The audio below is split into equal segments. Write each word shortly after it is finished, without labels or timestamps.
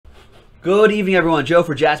Good evening, everyone. Joe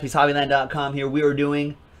for JaspysHobbyland.com here. We are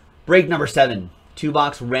doing break number 7,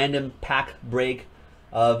 2-box random pack break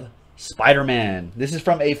of Spider-Man. This is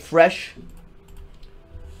from a fresh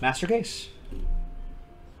master case.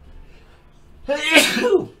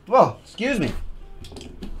 Whoa, excuse me.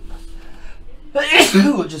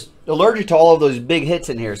 Just allergic to all of those big hits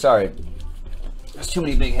in here. Sorry. There's too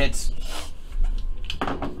many big hits.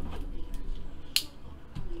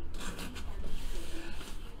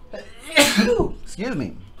 Excuse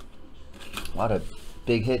me. A lot of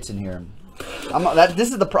big hits in here.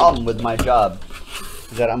 This is the problem with my job,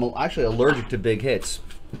 is that I'm actually allergic to big hits.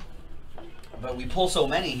 But we pull so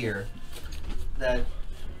many here that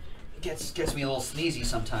it gets me a little sneezy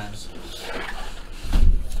sometimes.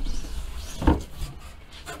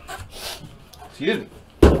 Excuse me.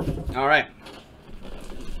 All right.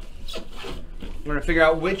 We're gonna figure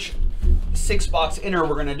out which 6-box inner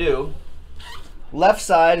we're gonna do. Left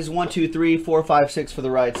side is 1, 2, 3, 4, 5, 6 for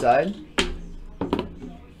the right side.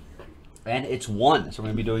 And it's 1. So we're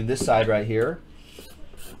going to be doing this side right here.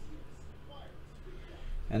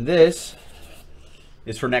 And this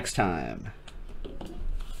is for next time.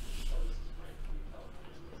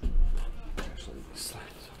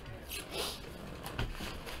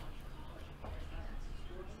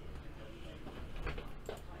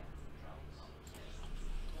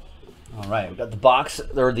 All right, we've got the box,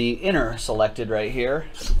 or the inner selected right here.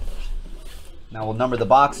 Now we'll number the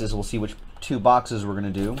boxes. We'll see which 2 boxes we're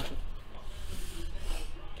going to do.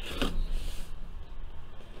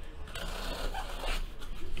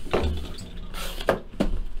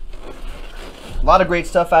 A lot of great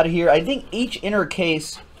stuff out of here. I think each inner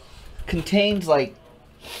case contains like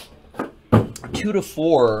 2 to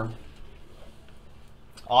 4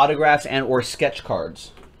 autographs and or sketch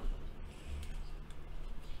cards.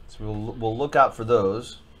 So we'll look out for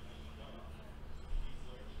those.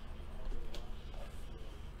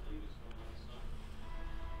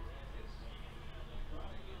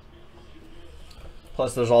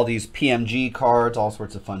 Plus there's all these PMG cards, all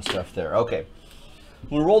sorts of fun stuff there. Okay.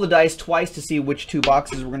 We'll roll the dice twice to see which 2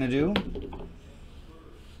 boxes we're going to do.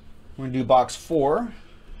 We're going to do box 4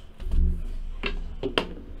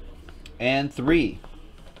 and 3.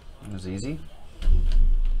 That was easy.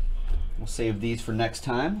 We'll save these for next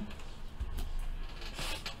time.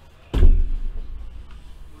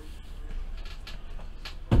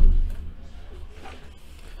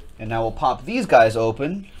 And now we'll pop these guys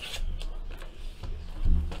open.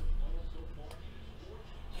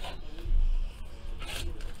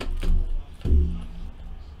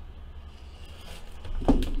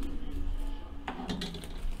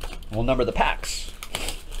 We'll number the packs.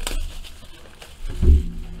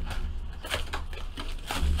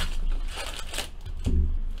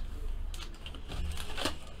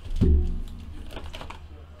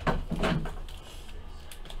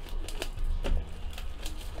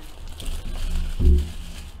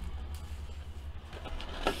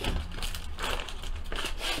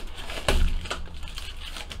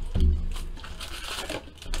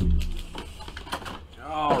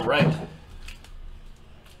 All right.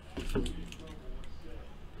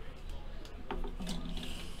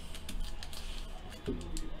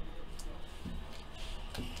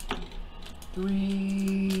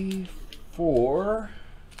 Three, 4,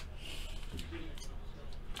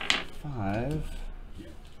 5,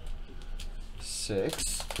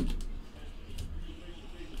 6.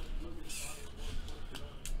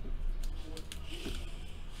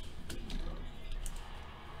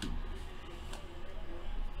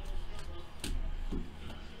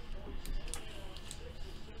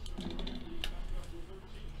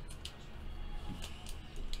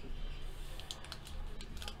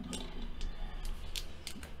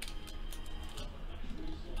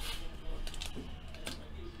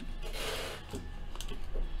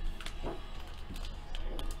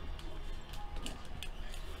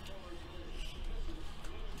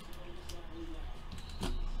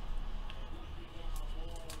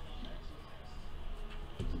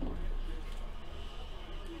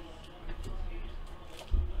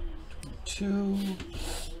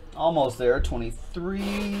 Almost there.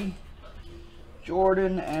 23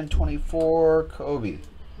 Jordan and 24 Kobe.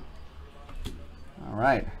 All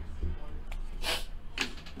right.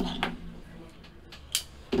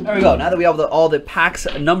 There we go. Now that we have all the packs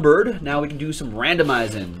numbered, now we can do some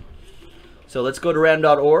randomizing. So let's go to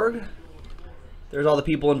random.org. There's all the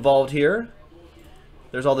people involved here.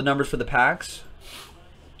 There's all the numbers for the packs.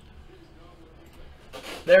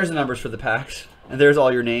 There's the numbers for the packs. And there's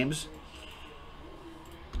all your names.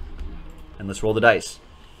 And let's roll the dice.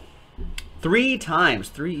 3 times.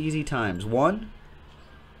 3 easy times. 1,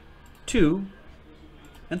 2,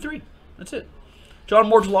 and 3. That's it. John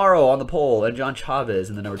Mortellaro on the pole and John Chavez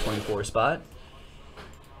in the number 24 spot.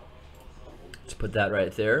 Let's put that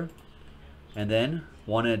right there. And then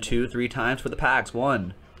 1 and 2, 3 times for the packs.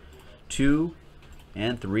 1, 2,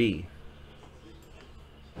 and 3.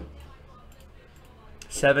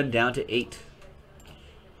 7 down to 8.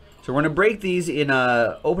 So we're going to break these in,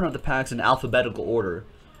 open up the packs in alphabetical order.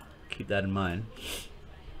 Keep that in mind.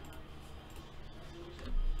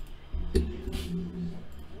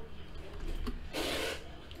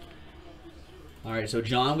 All right, so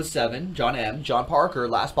John with 7, John M, John Parker,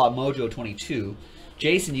 Last Spot Mojo 22.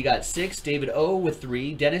 Jason, you got 6, David O with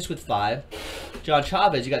 3, Dennis with 5, John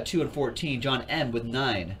Chavez, you got 2 and 14, John M with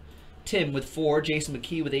 9, Tim with 4, Jason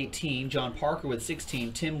McKee with 18, John Parker with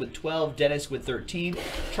 16, Tim with 12, Dennis with 13,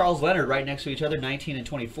 Charles Leonard right next to each other, 19 and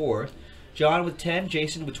 24, John with 10,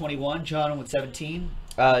 Jason with 21, John with 17,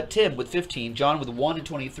 Tim with 15, John with 1 and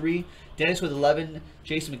 23, Dennis with 11,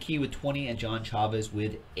 Jason McKee with 20, and John Chavez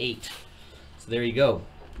with 8. So there you go.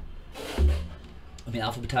 Let me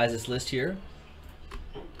alphabetize this list here.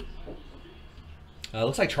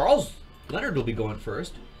 Looks like Charles Leonard will be going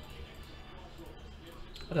first.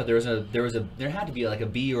 I thought there had to be like a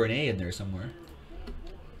B or an A in there somewhere.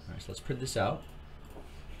 All right, so let's print this out.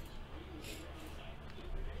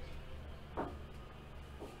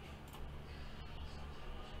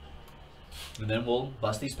 And then we'll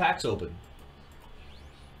bust these packs open.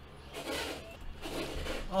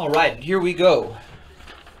 All right, here we go.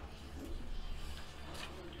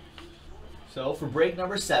 So for break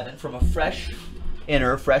number 7, from a fresh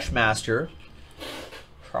inner, fresh master,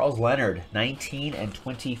 Charles Leonard, 19 and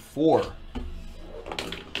 24.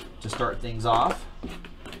 To start things off.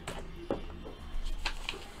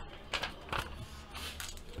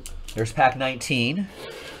 There's pack 19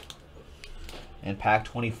 and pack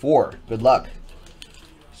 24. Good luck.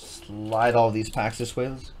 Slide all of these packs this way.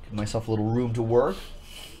 Let's give myself a little room to work.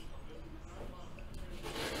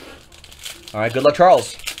 All right, good luck,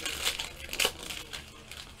 Charles.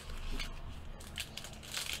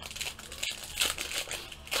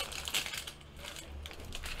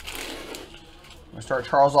 I'm going to start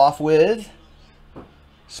Charles off with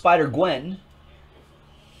Spider-Gwen.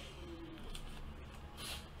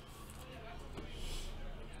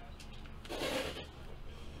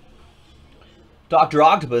 Dr.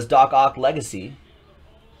 Octopus, Doc Ock Legacy.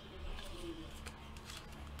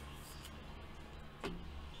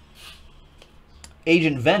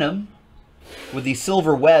 Agent Venom with the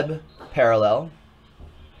Silver Web parallel.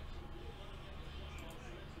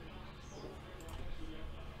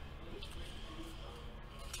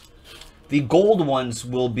 The gold ones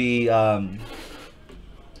will be, gold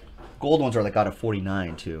ones are like out of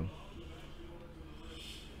 49 too.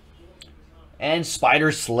 And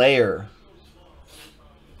Spider Slayer.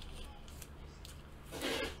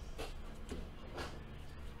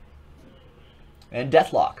 And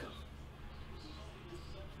Deathlock.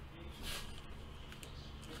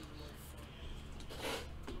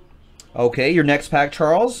 Okay, your next pack,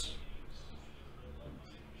 Charles.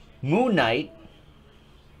 Moon Knight.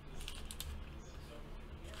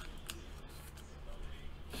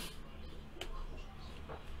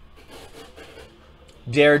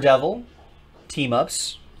 Daredevil.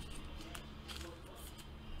 Team-ups.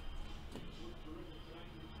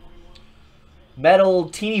 Metal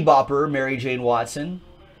Teeny Bopper, Mary Jane Watson.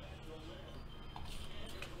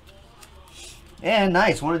 And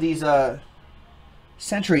nice, one of these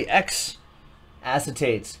Century X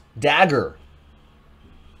acetates. Dagger.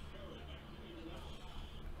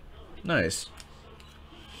 Nice.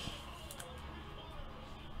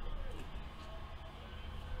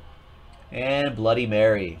 And Bloody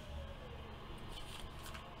Mary.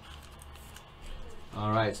 All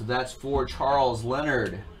right, so that's for Charles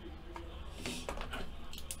Leonard.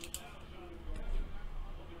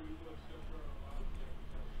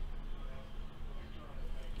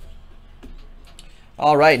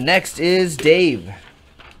 All right, next is Dave.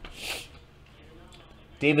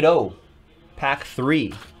 David O. Pack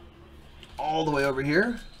 3. All the way over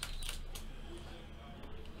here.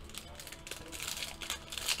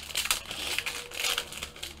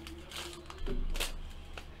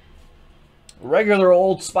 Regular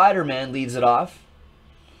old Spider-Man leads it off.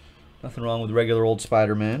 Nothing wrong with regular old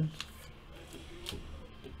Spider-Man.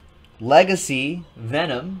 Legacy,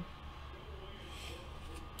 Venom.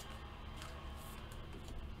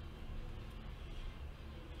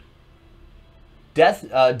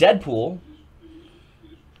 Deadpool,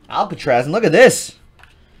 Alcatraz, and look at this.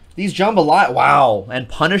 These jambalaya, wow, and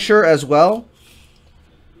Punisher as well.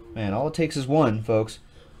 Man, all it takes is one, folks.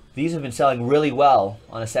 These have been selling really well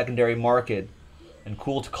on a secondary market, and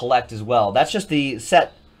cool to collect as well. That's just the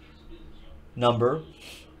set number.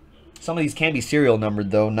 Some of these can be serial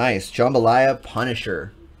numbered, though. Nice. Jambalaya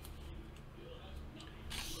Punisher.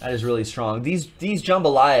 That is really strong. These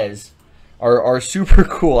jambalayas are super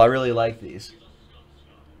cool. I really like these.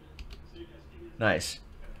 Nice.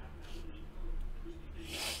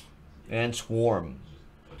 And Swarm.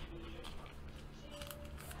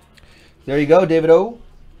 There you go, David O.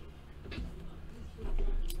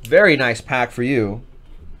 Very nice pack for you.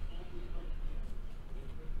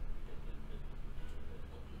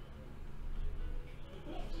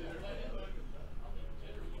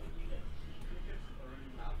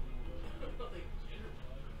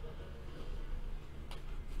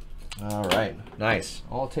 All right, nice.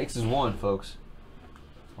 All it takes is one, folks.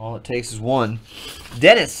 All it takes is one.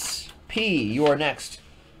 Dennis P., you are next.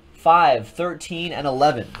 5, 13, and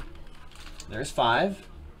 11. There's 5.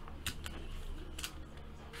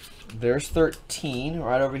 There's 13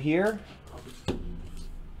 right over here.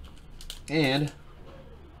 And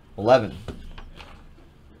 11.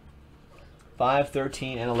 5,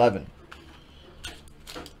 13, and 11.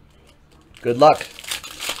 Good luck.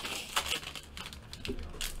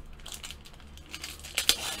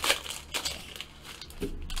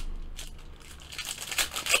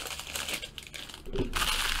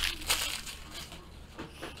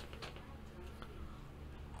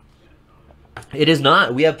 It is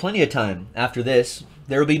not. We have plenty of time after this.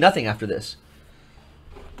 There will be nothing after this.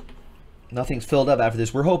 Nothing's filled up after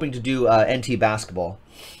this. We're hoping to do NT basketball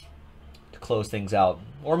to close things out.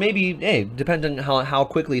 Or maybe, hey, depending on how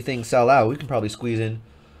quickly things sell out, we can probably squeeze in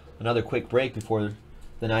another quick break before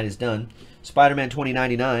the night is done. Spider-Man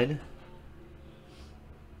 2099.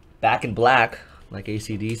 Back in black, like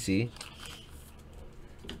AC/DC.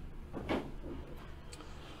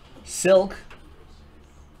 Silk.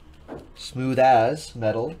 Smooth as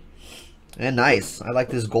metal. And nice. I like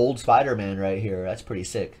this gold Spider-Man right here. That's pretty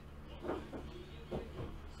sick.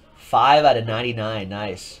 5 out of 99.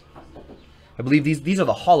 Nice. I believe these are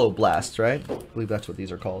the Hollow Blasts, right? I believe that's what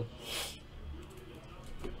these are called.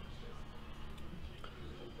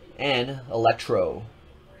 And Electro.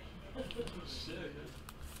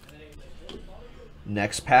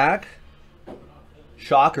 Next pack.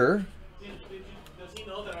 Shocker. Does he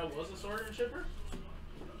know that I was a sorter and shipper?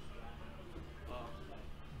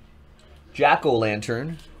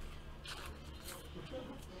 Jack-o'-lantern.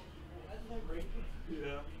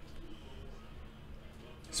 Yeah.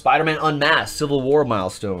 Spider-Man Unmasked, Civil War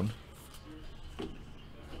milestone.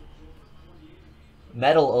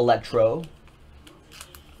 Metal Electro.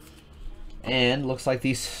 And looks like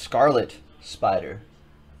the Scarlet Spider.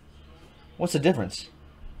 What's the difference?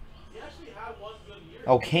 He actually had one good year.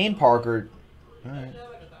 Oh, Kane Parker. All right.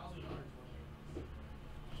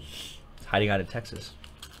 Hiding out in Texas.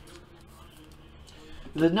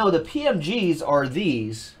 No, the PMGs are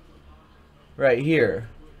these right here.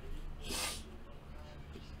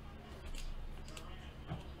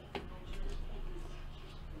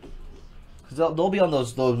 Because they'll be on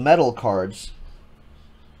those metal cards.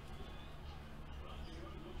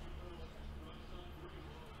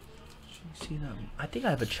 See that? I think I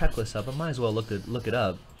have a checklist up. I might as well look it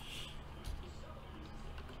up.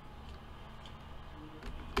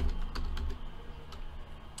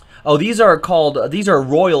 Oh, these are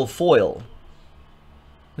Royal Foil.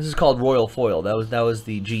 This is called Royal Foil. That was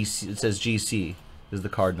the GC. It says GC is the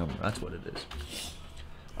card number. That's what it is.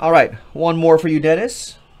 All right, one more for you,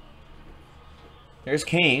 Dennis. There's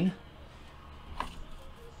Kane. All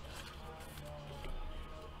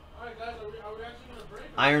right, guys, are we actually gonna break?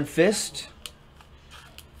 Iron Fist.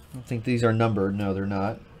 I don't think these are numbered. No, they're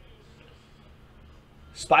not.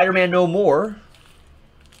 Spider-Man No More.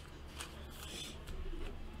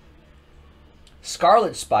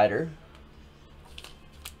 Scarlet Spider.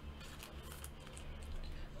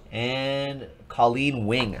 And Colleen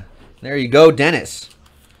Wing. There you go, Dennis.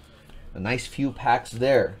 A nice few packs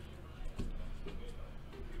there.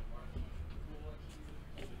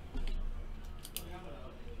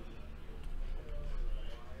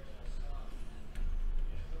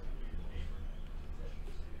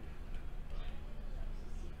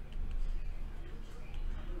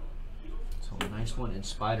 So a nice one in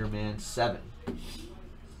Spider-Man 7.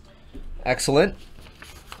 Excellent.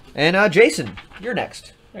 And Jason, you're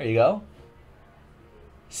next. There you go.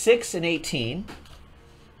 6 and 18.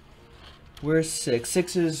 Where's 6?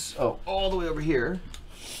 6 is, oh, all the way over here.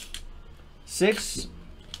 6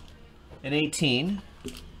 and 18.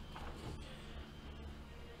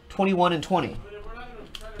 21 and 20.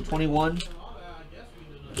 21.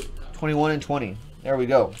 21 and 20. There we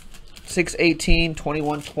go. 6, 18,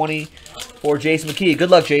 21, 20 for Jason McKee. Good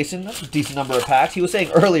luck, Jason. That's a decent number of packs. He was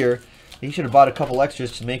saying earlier he should have bought a couple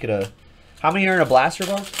extras to make it How many are in a blaster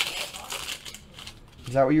box?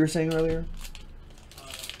 Is that what you were saying earlier?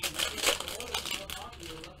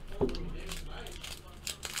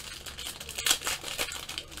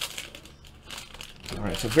 All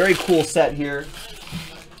right, so very cool set here.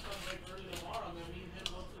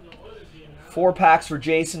 4 packs for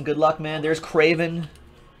Jason. Good luck, man. There's Craven.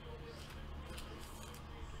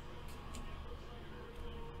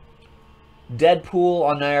 Deadpool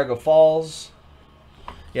on Niagara Falls.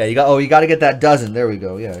 Yeah, you got to get that dozen. There we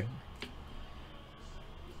go. Yeah.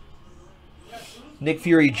 Nick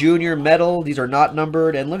Fury Jr. Metal. These are not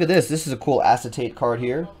numbered. And look at this. This is a cool acetate card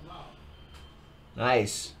here.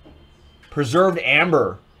 Nice. Preserved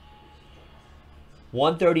Amber.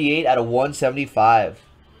 138 out of 175.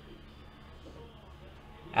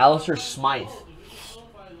 Alistair Smythe.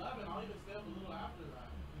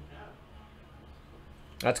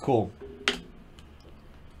 That's cool.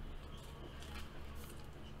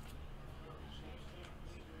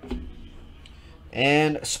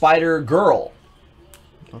 And Spider Girl.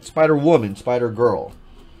 Not Spider Woman, Spider Girl.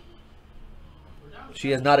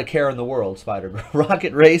 She has not a care in the world, Spider Girl.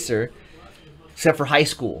 Rocket Racer. Except for high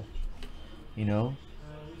school. You know?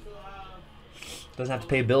 Doesn't have to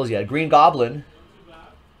pay bills yet. Green Goblin.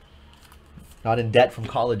 Not in debt from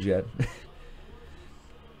college yet.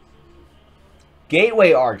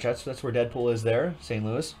 Gateway Arch. That's where Deadpool is there. St.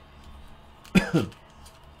 Louis.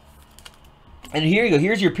 And here you go.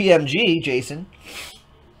 Here's your PMG, Jason.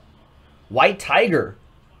 White Tiger.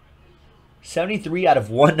 73 out of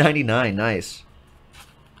 199. Nice.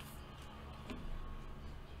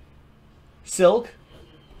 Silk.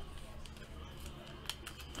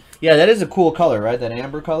 Yeah, that is a cool color, right? That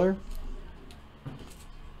amber color.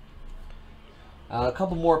 A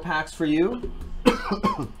couple more packs for you.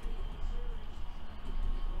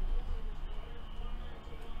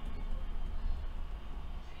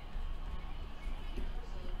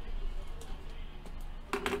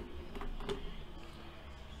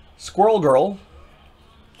 Squirrel Girl.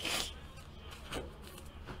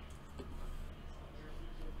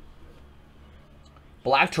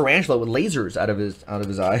 Black Tarantula with lasers out of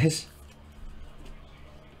his eyes.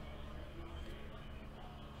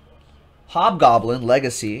 Hobgoblin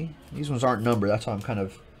Legacy. These ones aren't numbered. That's why I'm kind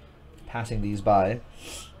of passing these by.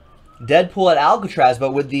 Deadpool at Alcatraz,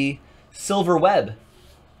 but with the silver web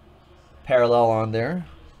parallel on there.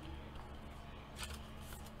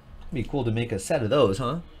 Be cool to make a set of those,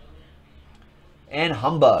 huh? And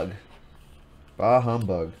Humbug. Bah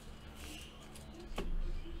Humbug.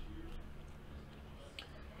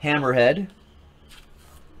 Hammerhead.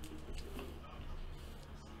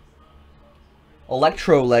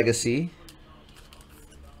 Electro Legacy.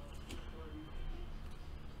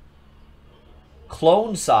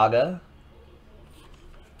 Clone Saga.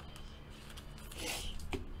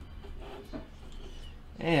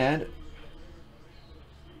 And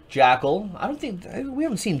Jackal. I don't think we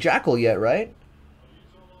haven't seen Jackal yet, right?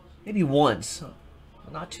 Maybe once.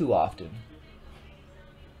 Not too often.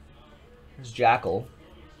 There's Jackal.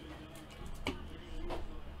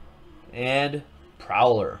 And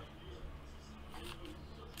Prowler.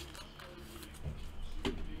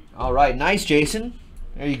 All right, nice, Jason.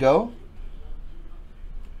 There you go.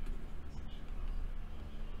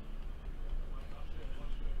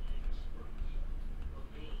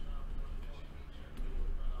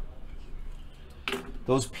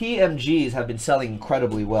 Those PMGs have been selling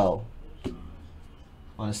incredibly well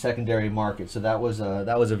on a secondary market, so that was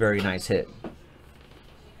a very nice hit.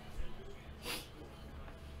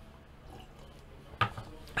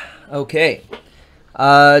 Okay,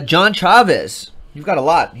 John Chavez, you've got a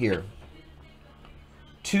lot here.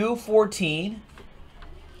 214.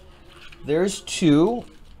 There's 2.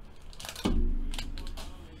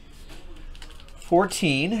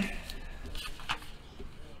 14.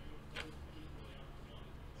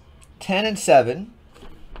 10 and 7.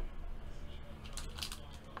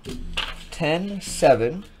 10,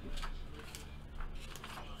 7.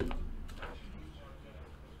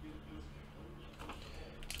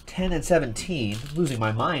 10 and 17. I'm losing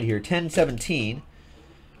my mind here. 10, 17.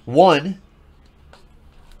 1.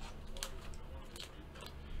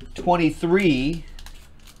 23.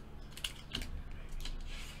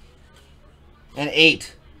 And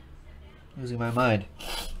 8. Losing my mind.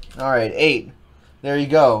 All right, 8. There you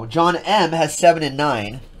go. John M has 7 and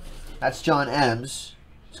 9. That's John M's.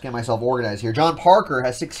 Just get myself organized here. John Parker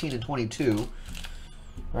has 16 and 22.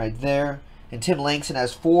 Right there. And Tim Langston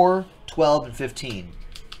has 4, 12, and 15.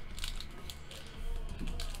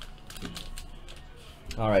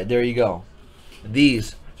 All right, there you go.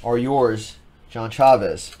 These are yours, John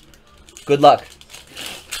Chavez. Good luck.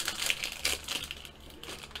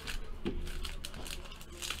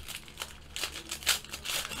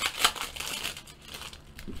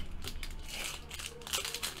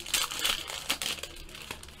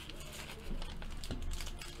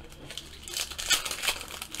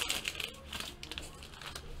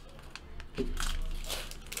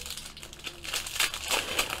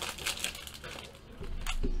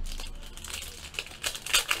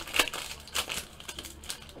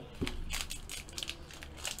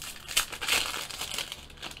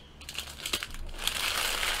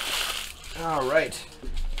 All right.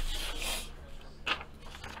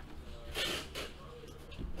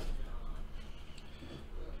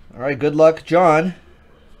 All right, good luck, John.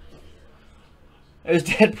 There's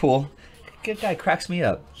Deadpool. Good guy, cracks me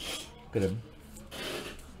up. Look at him.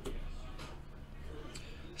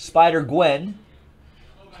 Spider-Gwen.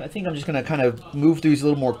 So I think I'm just going to kind of move through these a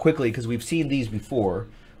little more quickly because we've seen these before.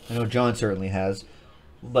 I know John certainly has.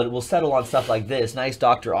 But we'll settle on stuff like this. Nice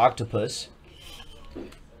Dr. Octopus.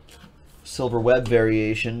 Silver Web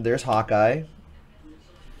variation. There's Hawkeye.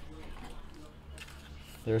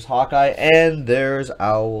 There's Hawkeye, and there's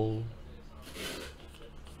Owl.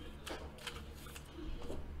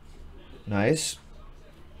 Nice.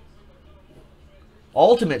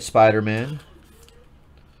 Ultimate Spider-Man.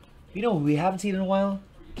 You know who we haven't seen in a while?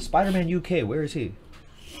 Spider-Man UK. Where is he?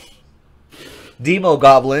 Demo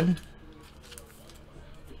Goblin.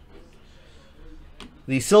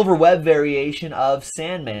 The Silver Web variation of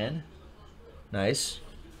Sandman. Nice.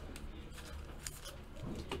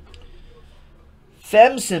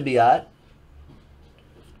 Femme Symbiote.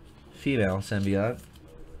 Female Symbiote.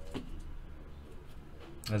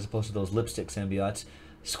 As opposed to those lipstick symbiotes.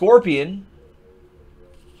 Scorpion.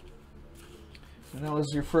 And that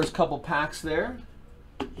was your first couple packs there.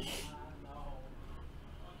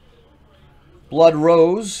 Blood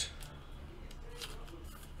Rose.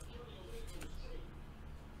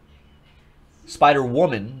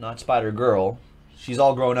 Spider-Woman, not Spider-Girl. She's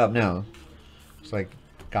all grown up now. It's like,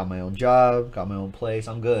 got my own job, got my own place,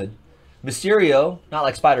 I'm good. Mysterio, not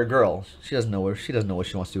like Spider-Girl. She doesn't know what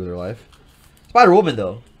she wants to do with her life. Spider-Woman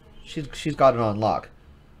though, she's got it on lock.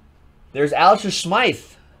 There's Alistair Smythe.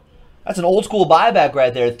 That's an old school buyback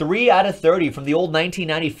right there. 3 out of 30 from the old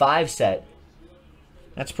 1995 set.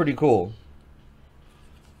 That's pretty cool.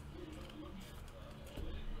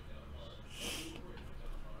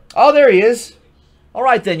 Oh, there he is. All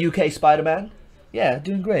right then, UK Spider-Man. Yeah,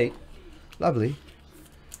 doing great. Lovely.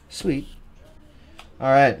 Sweet. All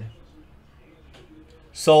right.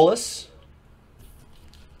 Solus.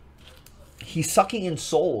 He's sucking in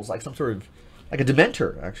souls like some sort of, like a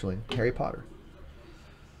Dementor, actually. Harry Potter.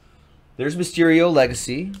 There's Mysterio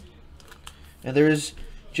Legacy. And there's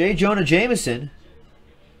J. Jonah Jameson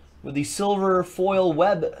with the Silver Foil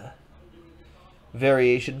Web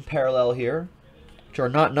variation parallel here, which are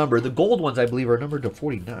not numbered. The gold ones, I believe, are numbered to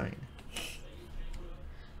 49.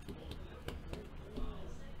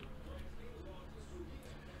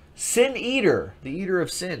 Sin Eater, the Eater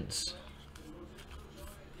of Sins.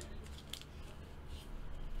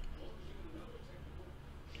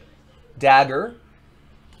 Dagger.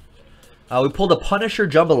 We pulled a Punisher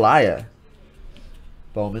Jambalaya.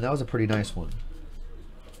 Bowman, that was a pretty nice one.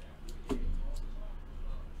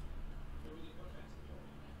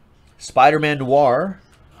 Spider-Man Noir.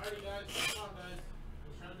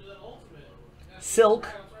 Silk.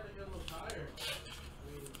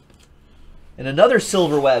 And another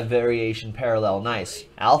Silver Web variation parallel. Nice.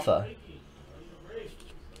 Alpha.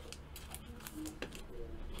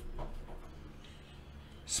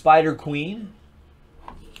 Spider-Queen.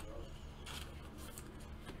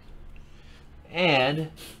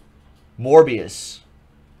 And Morbius.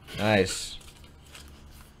 Nice.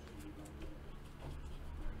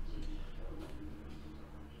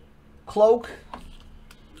 Cloak.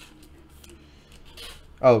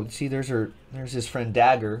 Oh, see, there's his friend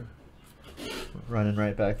Dagger running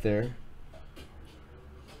right back there.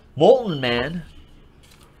 Molten Man.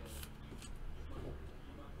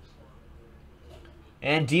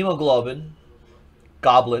 And Demoglobin.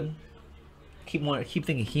 Goblin. Keep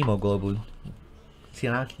thinking hemoglobin. See,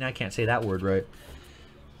 now I can't say that word right.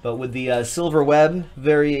 But with the Silver Web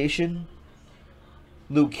variation.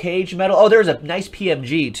 Luke Cage medal. Oh, there's a nice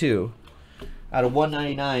PMG too. Out of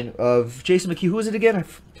 199 of Jason McKee. Who is it again? I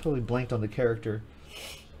totally blanked on the character.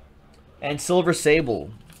 And Silver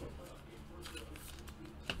Sable.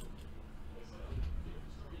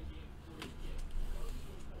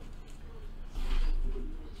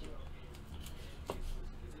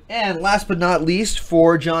 And last but not least,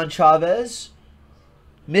 for John Chavez,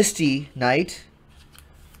 Misty Knight.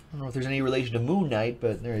 I don't know if there's any relation to Moon Knight,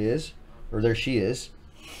 but there he is. Or there she is.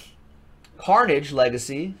 Carnage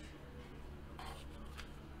Legacy.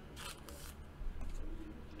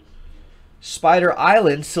 Spider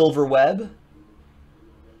Island Silver Web.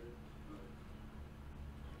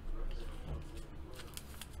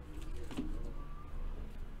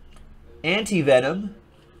 Anti-Venom.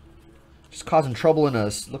 Just causing trouble in a,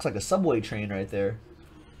 looks like a subway train right there.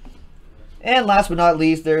 And last but not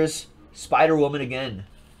least, there's Spider-Woman again.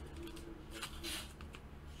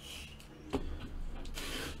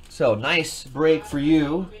 So, nice break for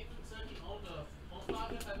you.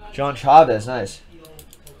 John Chavez, nice.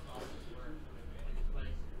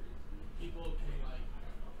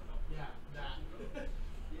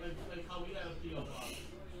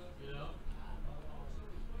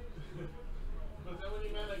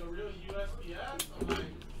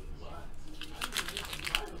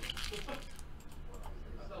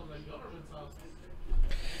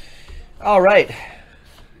 All right,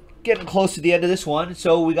 getting close to the end of this one.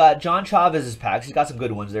 So we got John Chavez's packs. He's got some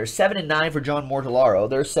good ones there. 7 and 9 for John Mortellaro.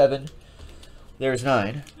 There's 7. There's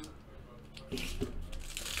 9.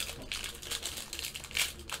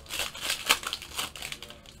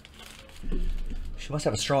 She must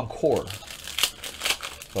have a strong core.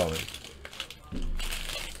 Probably.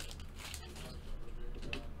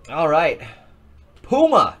 All right,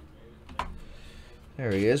 Puma.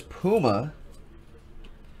 There he is, Puma.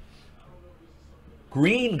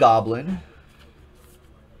 Green Goblin.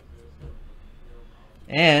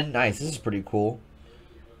 And, nice, this is pretty cool.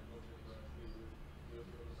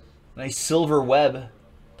 Nice Silver Web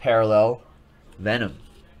parallel. Venom.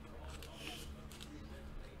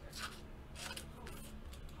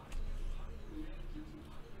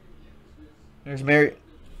 There's Mary.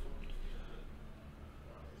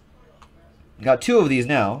 Got 2 of these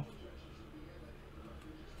now.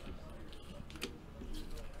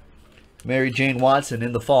 Mary Jane Watson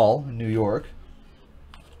in the fall in New York.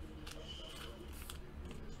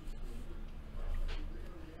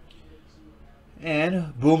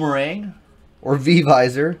 And Boomerang, or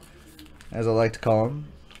V-Visor, as I like to call him.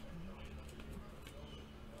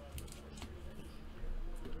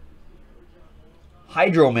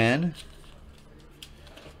 Hydro Man.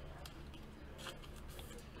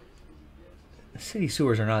 The city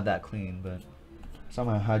sewers are not that clean, but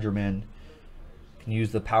somehow Hydro Man can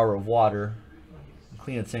use the power of water and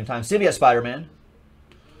clean at the same time. Symbiote Spider-Man.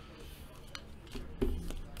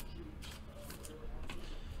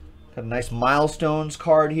 Got a nice Milestones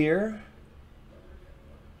card here.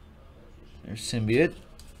 There's Symbiote.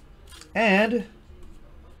 And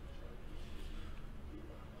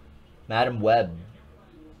Madam Web.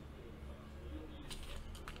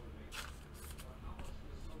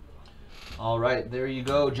 All right, there you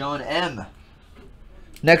go, John M.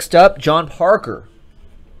 Next up, John Parker.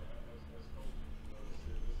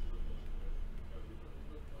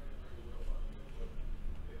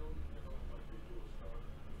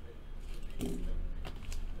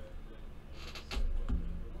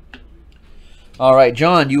 All right,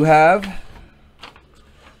 John, you have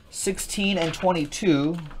 16 and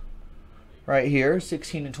 22 right here.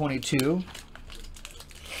 16 and 22.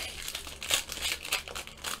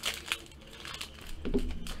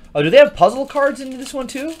 Oh, do they have puzzle cards in this one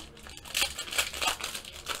too?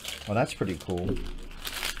 Oh, that's pretty cool.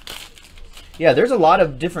 Yeah, there's a lot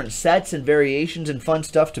of different sets and variations and fun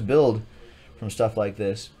stuff to build from stuff like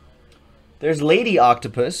this. There's Lady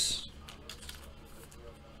Octopus.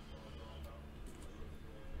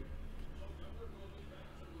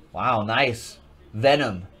 Wow, nice.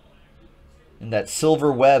 Venom. And that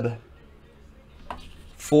Silver Web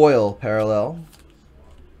foil parallel.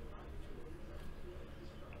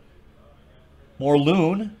 More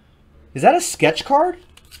Loon. Is that a sketch card?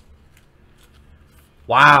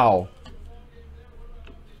 Wow.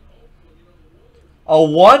 A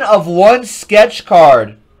 1-of-1 sketch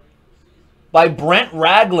card by Brent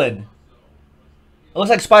Ragland. It looks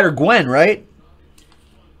like Spider-Gwen, right?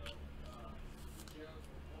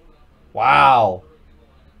 Wow.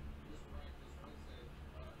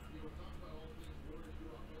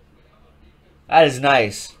 That is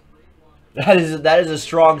nice. That is a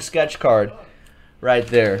strong sketch card right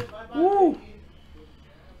there. Woo.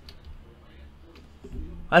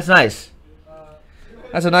 That's nice.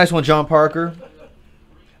 That's a nice one, John Parker.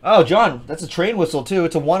 Oh, John, that's a train whistle too.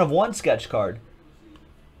 It's a 1-of-1 sketch card.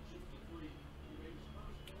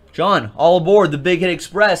 John, all aboard the Big Hit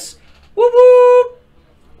Express. Whoop whoop.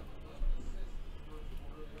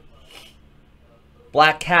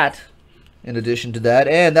 Black Cat in addition to that.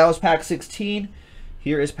 And that was pack 16.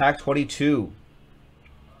 Here is pack 22.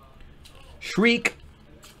 Shriek.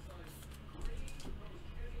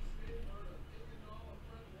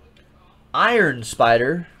 Iron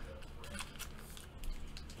Spider.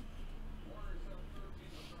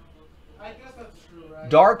 I guess that's true, right?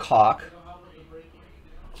 Dark Hawk.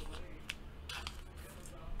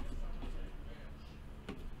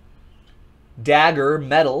 Dagger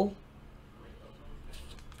Metal.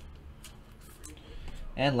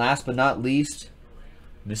 And last but not least,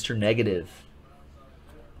 Mr. Negative.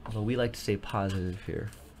 Although we like to say positive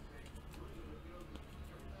here.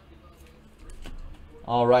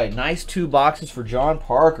 All right, nice 2 boxes for John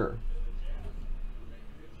Parker.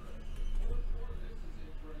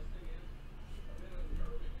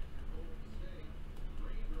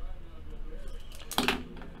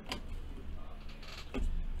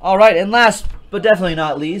 All right, and last but definitely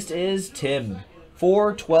not least is Tim.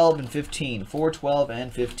 4, 12, and 15. 4, 12,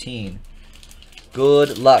 and 15.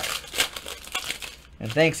 Good luck.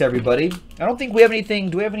 And thanks, everybody. I don't think we have anything.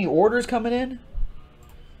 Do we have any orders coming in?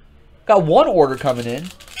 Got 1 order coming in.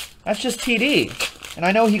 That's just TD. And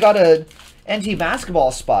I know he got a NT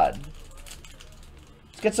basketball spot.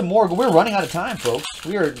 Let's get some more. We're running out of time, folks.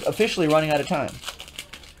 We are officially running out of time.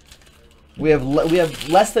 We have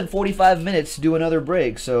less than 45 minutes to do another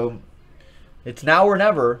break, so it's now or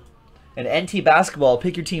never. And NT basketball,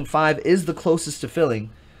 pick your team 5, is the closest to filling,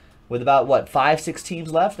 with about what, 5, 6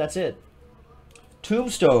 teams left. That's it.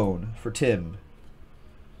 Tombstone for Tim.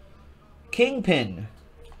 Kingpin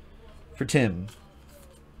for Tim.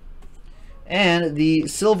 And the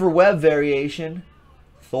Silver Web variation,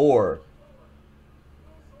 Thor.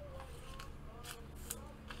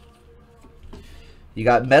 You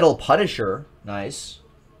got Metal Punisher. Nice.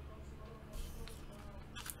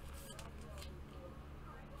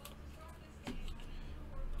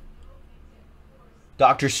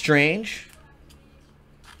 Doctor Strange.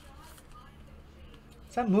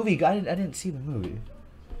 Is that movie? I didn't see the movie.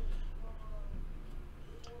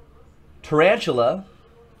 Tarantula.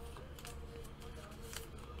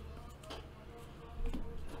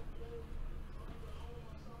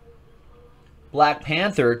 Black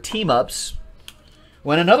Panther team-ups.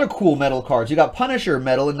 When another cool metal cards. You got Punisher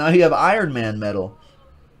metal, and now you have Iron Man metal.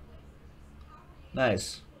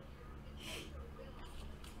 Nice.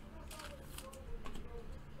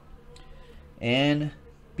 And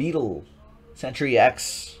Beetle. Century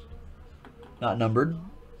X. Not numbered.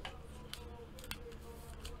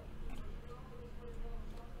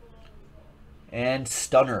 And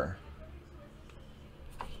Stunner.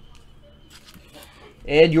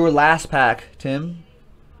 And your last pack, Tim.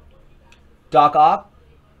 Doc Ock.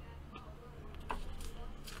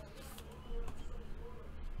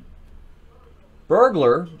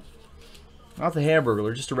 Burglar. Not the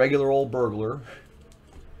Hamburglar, just a regular old burglar.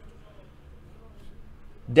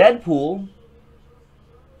 Deadpool.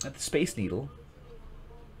 At the Space Needle.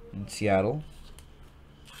 In Seattle.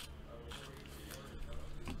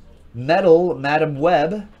 Metal Madam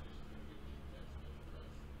Web.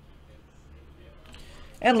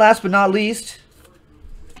 And last but not least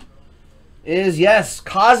is, yes,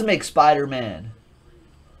 Cosmic Spider-Man.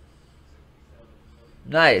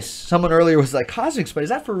 Nice. Someone earlier was like, Cosmic Spider, is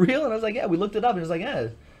that for real? And I was like, yeah, we looked it up. And it was like, yeah,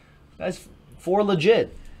 that's for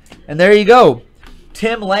legit. And there you go.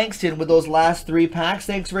 Tim Langston with those last 3 packs.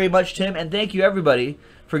 Thanks very much, Tim. And thank you, everybody,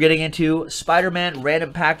 for getting into Spider-Man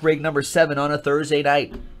Random Pack Break number 7 on a Thursday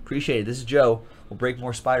night. Appreciate it. This is Joe. We'll break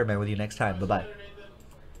more Spider-Man with you next time. Bye-bye.